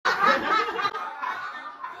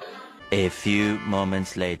A few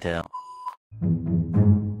moments later.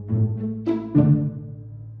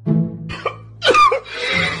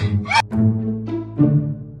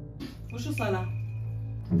 What's your sana?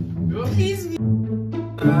 Please.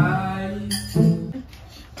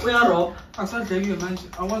 Where are Rob? I said tell you, man.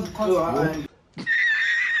 I was caught.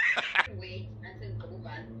 Wait until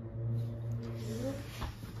over.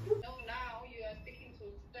 No, now you are speaking to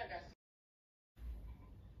Sister.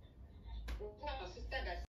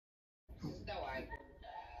 Sister wife.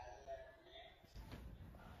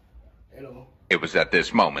 Hello. It was at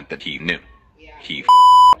this moment that he knew. Yeah. He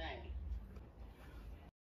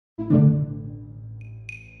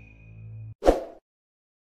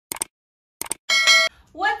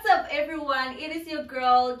What's up, everyone? It is your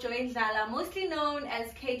girl Joy Ndlala, mostly known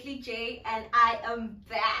as Kaylee J, and I am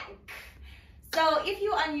back. So if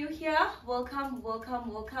you are new here, welcome.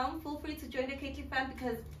 Feel free to join the Kaylee fam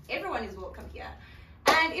because everyone is welcome here.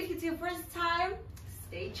 And if it's your first time,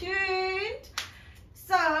 stay tuned.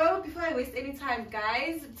 So before I waste any time,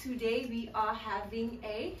 guys, today we are having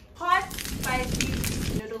a hot spicy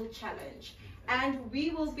noodle challenge, and we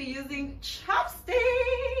will be using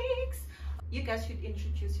chopsticks. You guys should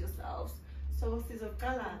introduce yourselves. So we're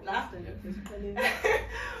gonna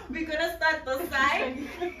start this side.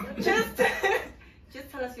 just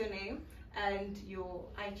tell us your name and your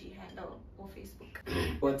IG handle or Facebook.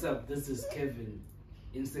 What's up? This is Kevin.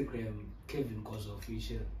 Instagram Kevin Kozo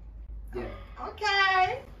Official. Yeah.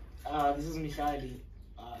 Okay. This is Michali.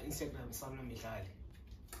 Instagram Samna Michali.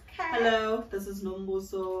 Okay. Hello, this is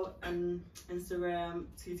Nombuso and Instagram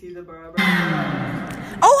TT the Barber.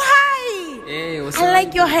 Oh, hi! Hey, what's I up?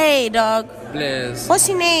 like your hair, dog. Bless. What's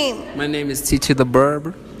your name? My name is TT the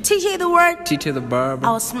Barber. TJ the word? TT the Barber.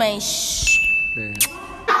 I'll smash. Bless.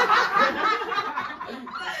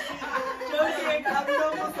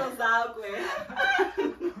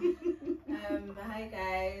 Hi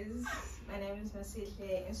guys, my name is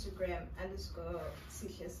Masihle, Instagram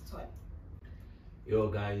 _Sihle. Yo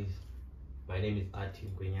guys, my name is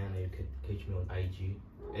Artie Gwenyana. You can catch me on IG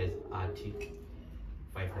as Artie591.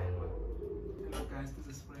 Hello guys, this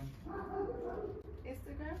is Frank.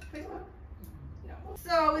 Instagram, Facebook. No.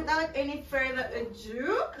 So without any further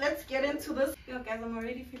ado, let's get into this. Yo guys, I'm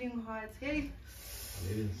already feeling hot. Hey.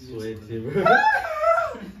 Maybe sweaty, bro.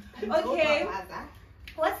 Okay.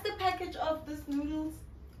 What's the package of this noodles?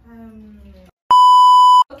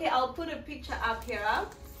 Okay, I'll put a picture up here.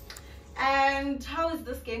 And how is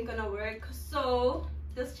this game gonna work? So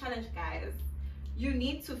this challenge, guys, you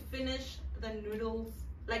need to finish the noodles,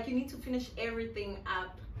 like you need to finish everything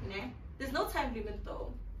up, né? There's no time limit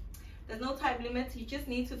though. There's no time limit. You just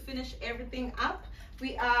need to finish everything up.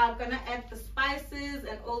 We are gonna add the spices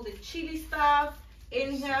and all the chili stuff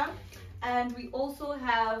in here, and we also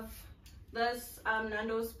have this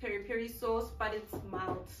Nando's peri peri sauce, but it's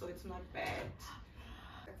mild, so it's not bad.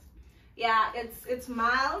 Yeah, it's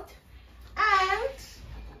mild. And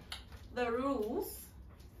the rules.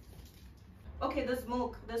 Okay, there's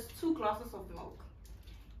milk. There's 2 glasses of milk.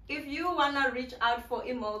 If you wanna reach out for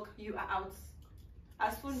a milk, you are out.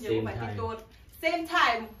 As soon as you same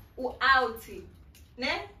time, or out.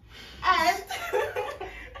 Ne?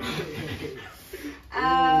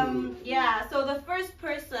 And yeah, so the first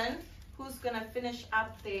person who's gonna finish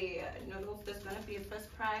up the noodles, there's gonna be a first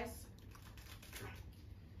prize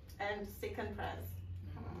and second prize.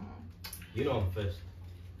 You know I'm first.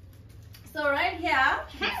 So right here,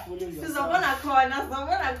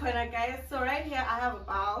 guys. So right here I have a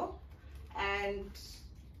bowl and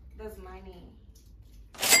there's money.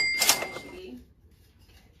 Actually,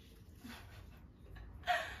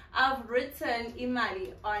 I've written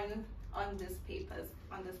imali on this papers,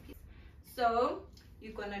 on this piece. So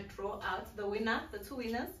you're gonna draw out the winner. The 2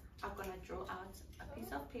 winners are gonna draw out a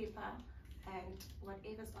piece of paper, and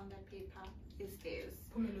whatever's on that paper is theirs.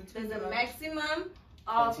 There's a maximum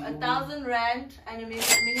of 1,000 rand and a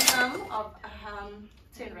minimum of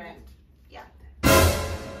 10 rand. Yeah.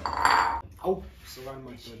 Oh, so one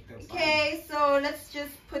much. Okay, so let's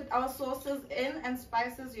just put our sauces in and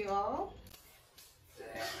spices, y'all.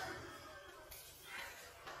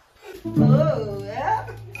 Oh, yeah.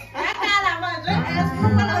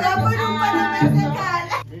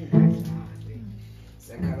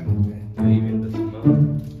 Even the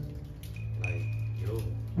smell. Like, yo.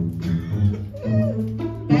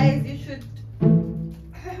 Guys, you should.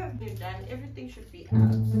 You're done. Everything should be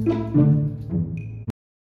out.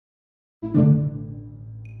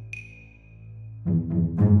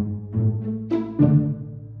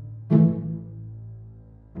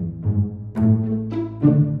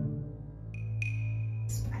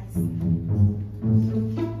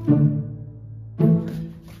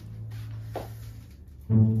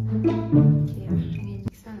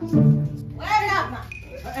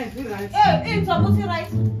 It's about to right.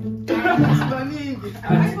 It's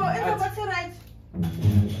about to right.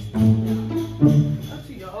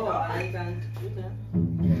 Oh, I can't.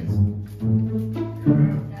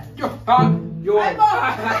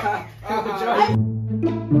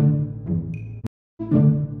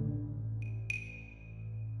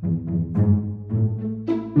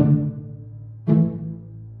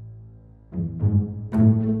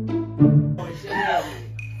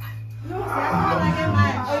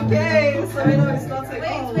 Okay, so I know it's not a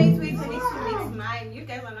Wait. We need to mix mine. You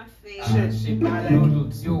guys are not fair. Shit,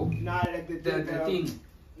 noodles, yo. Nah, like The thing,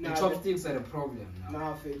 the chopsticks are a problem now.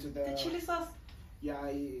 Nah, fair to The chili sauce? Yeah,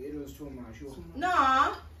 it was too much. Yo.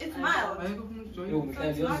 No, it's mild. Yo,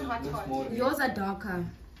 it's not hot. Yours are darker.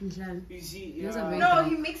 You see, Yours yeah. are very No, dark.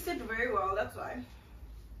 he mixed it very well. That's why.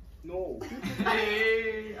 No.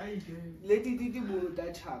 Hey, I do. Let it eat the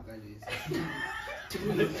that chaka. Oh,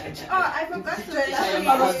 I forgot to tell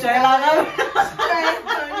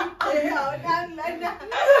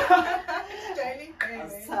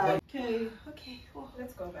you. Okay. Oh,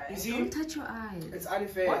 let's go, guys. You see, Don't touch your eyes. it's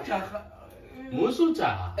unfair.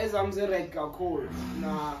 Musucha. As I'm saying, like a cold.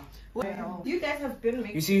 Nah. You guys have been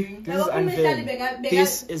mixing. You see, this is unfair.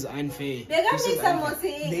 This is unfair. This is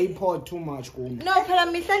unfair. They poured too much gold. No,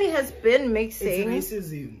 Palamihlali has been It's mixing.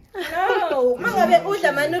 racism. No, mangabe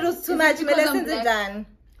udla my noodles too much. Mele since done.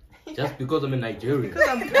 Just because I'm in Nigeria.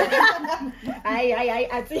 Ay,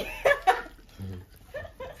 ati.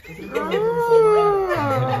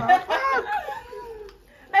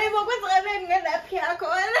 Ay, mokwenzakale ngelaphi yakho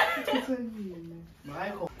wena?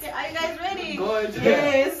 Okay, are you guys ready? Good.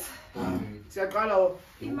 Yes. Siyaqala.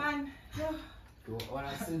 Iman.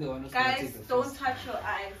 Guys, Guys, don't touch your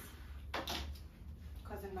eyes.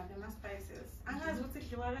 Because in my spices. Angazi ukuthi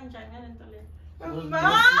kudliwa kanjani ngalento le.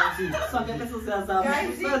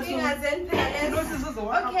 Guys,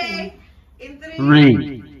 okay. In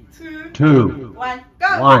 3, 2, 1, go.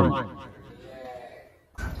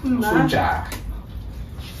 Suja.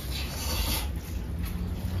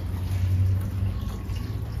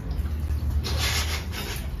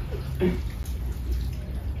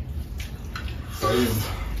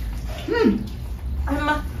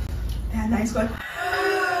 Yeah, nice one.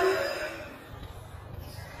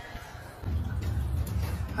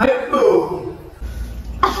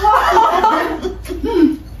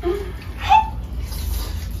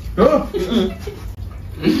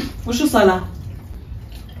 What's your salad?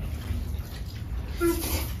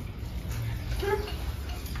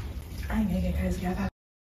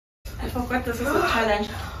 I forgot this is a challenge.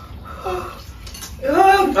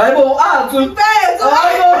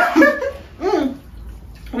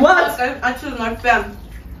 What? I choose my fan.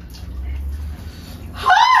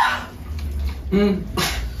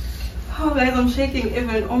 Oh guys, I'm shaking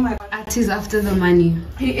even. Oh my god. Art is after the money.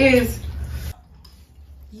 He is.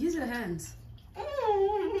 Use your hands.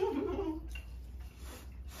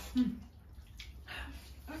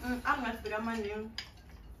 I'm not big on my name.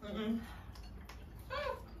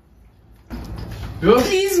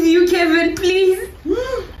 Please view Kevin, please.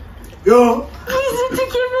 Yo.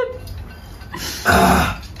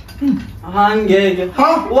 Hangege.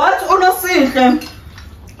 What? Unosihle.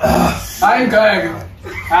 I ain't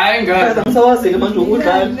good. Ngisawazeke manje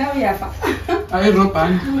ukudlala. Now we have. I ain't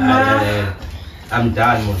Ropan. I'm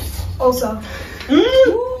done, Mos. Also.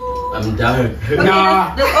 I'm done.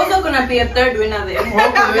 Nah. There's also gonna be a third winner there.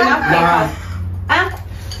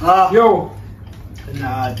 Yo.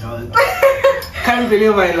 Nah, dog. Can't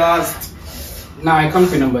believe I lost. Nah, I come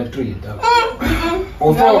to number 3.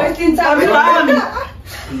 Or 4.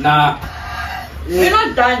 Nah. We're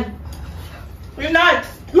not done. We're not.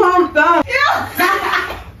 No, I'm done.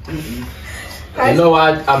 You know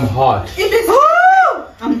what? I'm hot.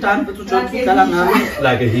 I'm done, but to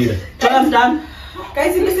Like a heater. I'm done.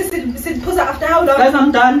 Guys, you missed it. Pause after how long? Guys,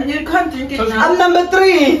 I'm done. You can't drink it now. I'm number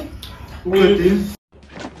 3.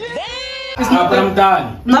 I'm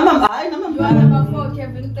done. Number You are number 4,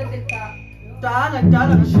 Kevin.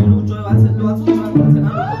 done. Ngishilo uJoy wathi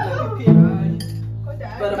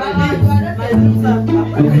But my lips are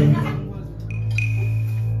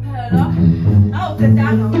Hello? Oh, the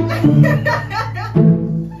down.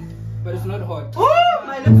 But it's not hot. oh,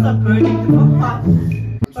 my lips are burning. It's not hot.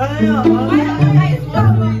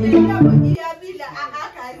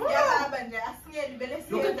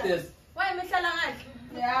 Look at this. Why am I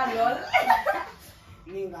yeah, lol.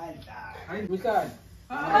 Mikan.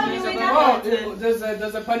 Oh, there's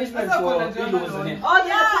a punishment for losing it. Oh,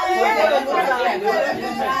 yeah.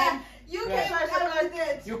 You came out with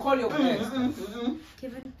it. You call your friends.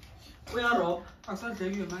 Kevin. We are Rob. I was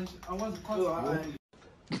called.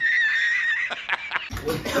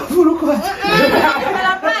 Use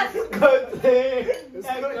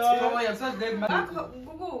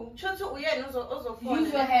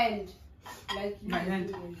your hand. Like my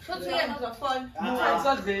hand. I'm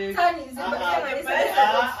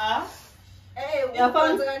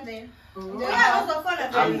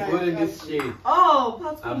good in this shade.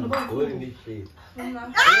 Oh, I'm good in this shade.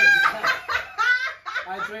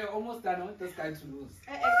 I try almost done. I want this guy to lose.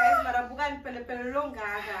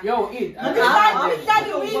 Yo, eat. I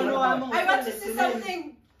want to see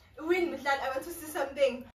something. Win, Mitlad. I want to see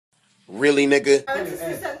something. Really, nigga? I want to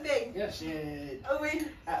see something. Yeah, shit. Win.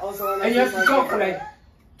 I also want And you have to talk for like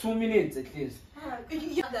 2 minutes at least.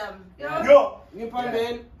 Yo!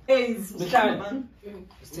 Man. Hey, it's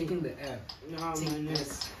taking the air. No, man.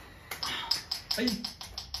 Yes. He's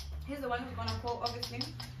the one who's gonna call, obviously.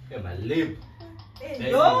 Yeah, my lip.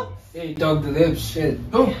 Yo! Hey, dog, the lips, shit.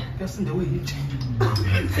 Oh, that's in the way you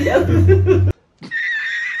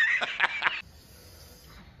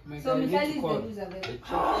So Michael is the loser.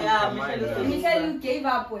 Yeah, Michael, you gave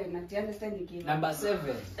up when. Do you understand you gave up? Number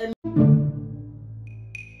 7.